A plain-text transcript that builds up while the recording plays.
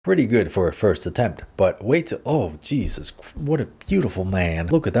Pretty good for a first attempt, but wait till, oh Jesus, what a beautiful man.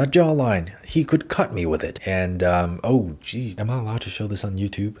 Look at that jawline. He could cut me with it. And, oh geez, am I allowed to show this on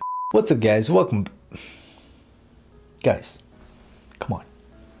YouTube? What's up guys, welcome. Guys, come on.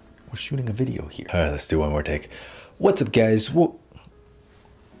 We're shooting a video here. All right, let's do one more take. What's up guys,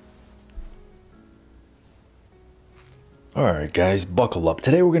 Alright guys, buckle up.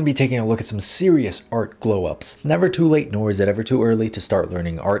 Today we're going to be taking a look at some serious art glow-ups. It's never too late nor is it ever too early to start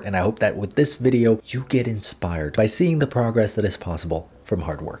learning art, and I hope that with this video you get inspired by seeing the progress that is possible from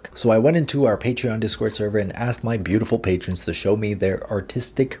hard work. So I went into our Patreon Discord server and asked my beautiful patrons to show me their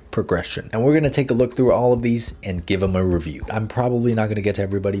artistic progression. And we're going to take a look through all of these and give them a review. I'm probably not going to get to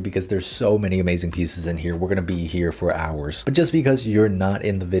everybody because there's so many amazing pieces in here. We're going to be here for hours. But just because you're not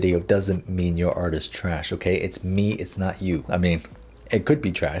in the video doesn't mean your art is trash, okay? It's me, it's not you. I mean, it could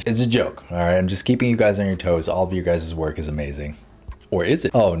be trash. It's a joke, all right? I'm just keeping you guys on your toes. All of your guys' work is amazing. Or is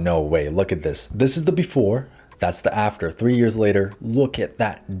it? Oh, no way. Look at this. This is the before. That's the after. 3 years later, look at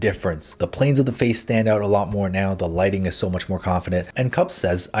that difference. The planes of the face stand out a lot more now. The lighting is so much more confident. And Cups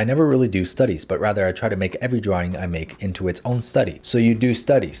says, I never really do studies, but rather I try to make every drawing I make into its own study. So you do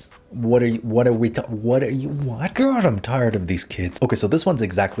studies. What? God, I'm tired of these kids. Okay, so this one's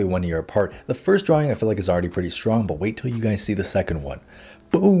exactly 1 year apart. The first drawing I feel like is already pretty strong, but wait till you guys see the second one.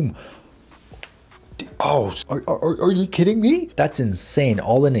 Boom. Oh, are you kidding me? That's insane.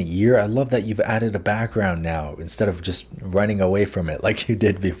 All in a year. I love that you've added a background now instead of just running away from it like you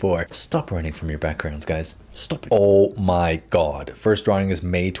did before. Stop running from your backgrounds, guys. Stop it. Oh my God. First drawing is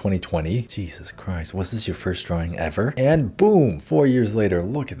May 2020. Jesus Christ. Was this your first drawing ever? And boom, 4 years later,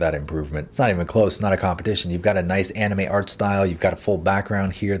 look at that improvement. It's not even close, not a competition. You've got a nice anime art style. You've got a full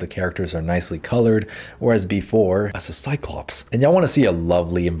background here. The characters are nicely colored, whereas before, that's a Cyclops. And y'all want to see a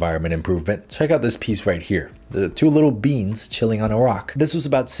lovely environment improvement? Check out this piece right here. The two little beans chilling on a rock. This was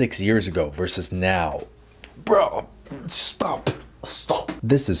about 6 years ago versus now. Bro, stop. Stop.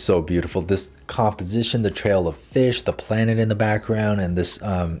 This is so beautiful. This composition, the trail of fish, the planet in the background, and this,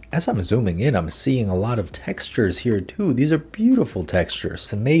 as I'm zooming in, I'm seeing a lot of textures here too. These are beautiful textures.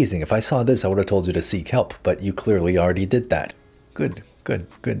 It's amazing. If I saw this, I would have told you to seek help, but you clearly already did that. Good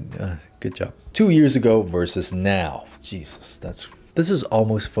job. 2 years ago versus now. Jesus, this is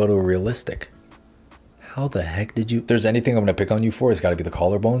almost photorealistic. How the heck did you? If there's anything I'm gonna pick on you for, it's gotta be the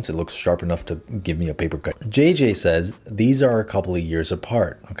collarbones. It looks sharp enough to give me a paper cut. JJ says, these are a couple of years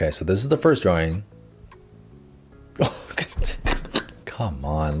apart. Okay, so this is the first drawing. Come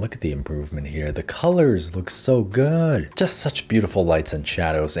on, look at the improvement here. The colors look so good. Just such beautiful lights and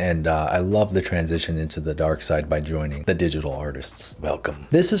shadows. And I love the transition into the dark side by joining the digital artists. Welcome.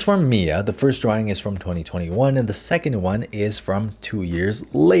 This is from Mia. The first drawing is from 2021 and the second one is from 2 years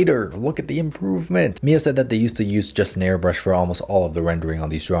later. Look at the improvement. Mia said that they used to use just an airbrush for almost all of the rendering on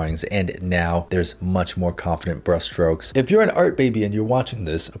these drawings, and now there's much more confident brush strokes. If you're an art baby and you're watching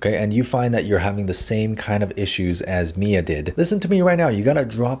this, okay, and you find that you're having the same kind of issues as Mia did, listen to me right now. You gotta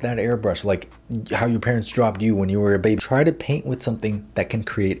drop that airbrush like how your parents dropped you when you were a baby. Try to paint with something that can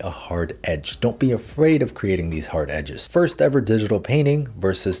create a hard edge. Don't be afraid of creating these hard edges. First ever digital painting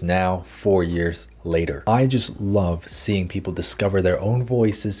versus now 4 years later. I just love seeing people discover their own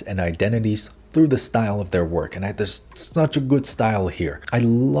voices and identities through the style of their work, and there's such a good style here. I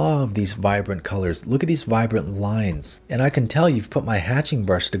love these vibrant colors. Look at these vibrant lines, and I can tell you've put my hatching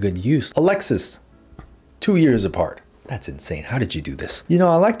brush to good use. Alexis, 2 years apart. That's insane. How did you do this? You know,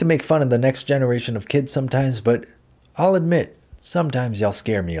 I like to make fun of the next generation of kids sometimes, but I'll admit, sometimes y'all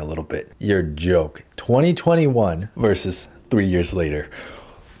scare me a little bit. Your joke. 2021 versus 3 years later.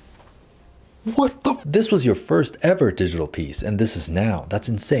 What the? This was your first ever digital piece, and this is now. That's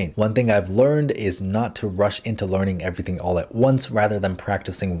insane. One thing I've learned is not to rush into learning everything all at once rather than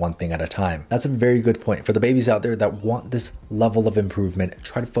practicing one thing at a time. That's a very good point. For the babies out there that want this level of improvement,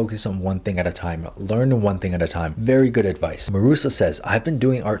 try to focus on one thing at a time. Learn one thing at a time. Very good advice. Marusa says, I've been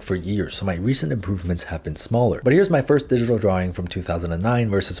doing art for years, so my recent improvements have been smaller. But here's my first digital drawing from 2009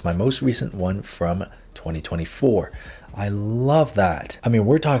 versus my most recent one from 2024. I love that. I mean,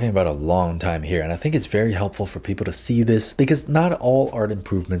 we're talking about a long time here, and I think it's very helpful for people to see this because not all art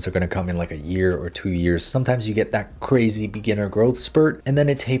improvements are going to come in like a year or 2 years. Sometimes you get that crazy beginner growth spurt and then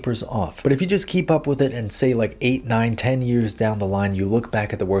it tapers off. But if you just keep up with it and say like 8, 9, 10 years down the line, you look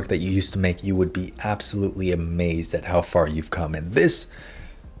back at the work that you used to make, you would be absolutely amazed at how far you've come. And this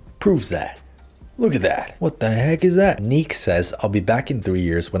proves that. Look at that. What the heck is that? Neek says, I'll be back in 3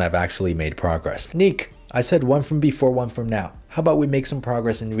 years when I've actually made progress. Neek, I said one from before, one from now. How about we make some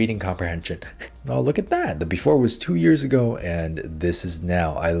progress in reading comprehension? Oh, look at that. The before was 2 years ago and this is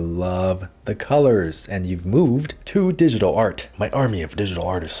now. I love the colors, and you've moved to digital art. My army of digital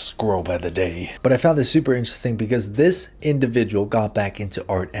artists grow by the day. But I found this super interesting because this individual got back into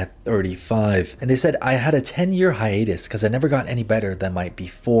art at 35. And they said, I had a 10-year hiatus because I never got any better than my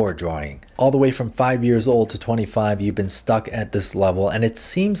before drawing. All the way from 5 years old to 25, you've been stuck at this level. And it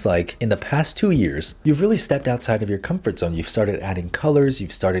seems like in the past 2 years, you've really stepped outside of your comfort zone. You've started adding colors.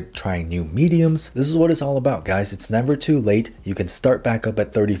 You've started trying new mediums. This is what it's all about, guys. It's never too late. You can start back up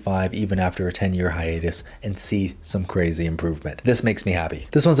at 35 even after a 10-year hiatus and see some crazy improvement. This makes me happy.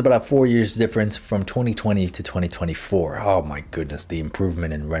 This one's about a 4 years difference from 2020 to 2024. Oh my goodness, the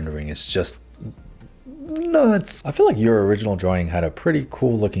improvement in rendering is just nuts. I feel like your original drawing had a pretty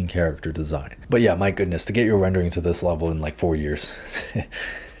cool looking character design. But yeah, my goodness, to get your rendering to this level in like 4 years.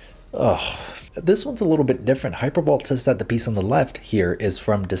 Oh. This one's a little bit different. Hyperbolt says that the piece on the left here is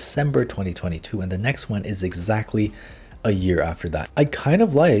from December 2022, and the next one is exactly a year after that. I kind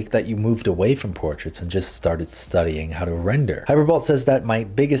of like that you moved away from portraits and just started studying how to render. Hyperbolt says that my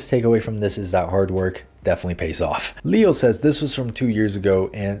biggest takeaway from this is that hard work definitely pays off. Leo says this was from 2 years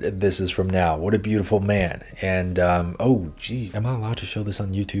ago and this is from now. What a beautiful man. And oh geez, am I allowed to show this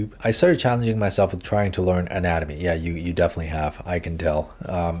on YouTube? I started challenging myself with trying to learn anatomy. Yeah, you definitely have, I can tell.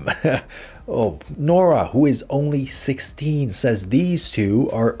 Oh, Nora, who is only 16, says these two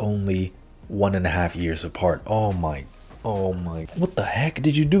are only 1.5 years apart. Oh my, what the heck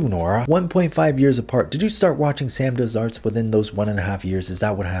did you do, Nora? 1.5 years apart. Did you start watching Sam Does Arts within those 1.5 years? Is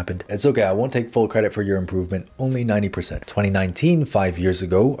that what happened? It's okay, I won't take full credit for your improvement, only 90%. 2019, 5 years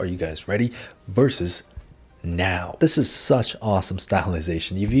ago, are you guys ready? Versus now. This is such awesome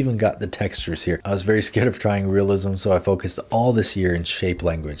stylization. You've even got the textures here. I was very scared of trying realism, so I focused all this year in shape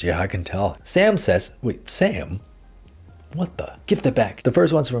language. Yeah, I can tell. Sam says, wait, Sam? What the? Give that back. The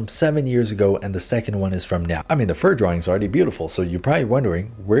first one's from 7 years ago and the second one is from now. I mean, the fur drawing's already beautiful, so you're probably wondering,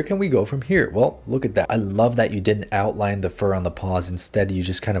 where can we go from here? Well, look at that. I love that you didn't outline the fur on the paws. Instead, you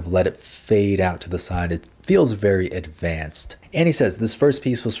just kind of let it fade out to the side. It feels very advanced. Annie says this first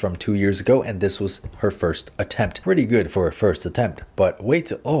piece was from 2 years ago and this was her first attempt. Pretty good for a first attempt, but wait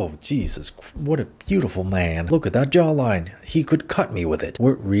till, oh Jesus, what a beautiful man. Look at that jawline. He could cut me with it.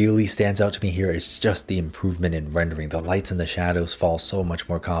 What really stands out to me here is just the improvement in rendering. The lights and the shadows fall so much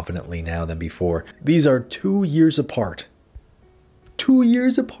more confidently now than before. These are 2 years apart. 2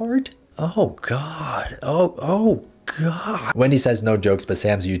 years apart? Oh God, oh God. Wendy says no jokes, but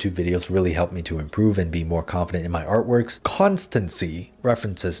Sam's YouTube videos really helped me to improve and be more confident in my artworks. Constancy,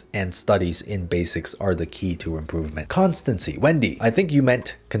 references, and studies in basics are the key to improvement. Constancy. Wendy, I think you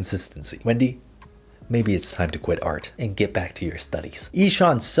meant consistency. Wendy, maybe it's time to quit art and get back to your studies.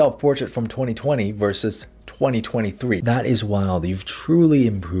 Ishan's self-portrait from 2020 versus 2023. That is wild. You've truly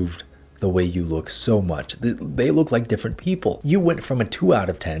improved the way you look so much. They look like different people. You went from a 2 out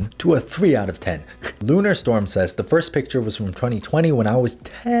of 10 to a 3 out of 10. Lunar Storm says the first picture was from 2020 when I was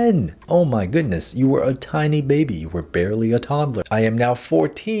 10. Oh my goodness, you were a tiny baby. You were barely a toddler. I am now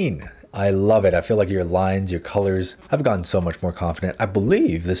 14. I love it. I feel like your lines, your colors, I've gotten so much more confident. I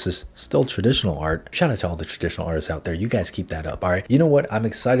believe this is still traditional art. Shout out to all the traditional artists out there. You guys keep that up, all right? You know what? I'm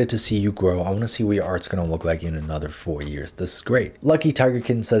excited to see you grow. I want to see what your art's going to look like in another 4 years. This is great. Lucky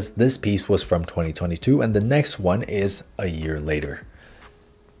Tigerkin says this piece was from 2022 and the next one is a year later.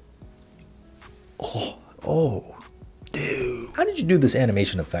 Oh, dude. How did you do this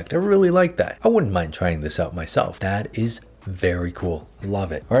animation effect? I really like that. I wouldn't mind trying this out myself. That is very cool.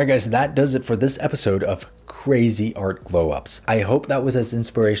 Love it. All right, guys, that does it for this episode of Crazy Art Glow Ups. I hope that was as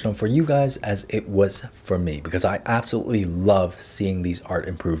inspirational for you guys as it was for me, because I absolutely love seeing these art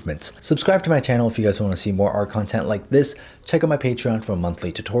improvements. Subscribe to my channel if you guys want to see more art content like this. Check out my Patreon for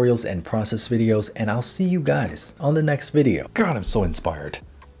monthly tutorials and process videos, and I'll see you guys on the next video. God, I'm so inspired.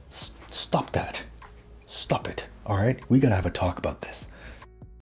 Stop that. Stop it. All right, we gotta have a talk about this.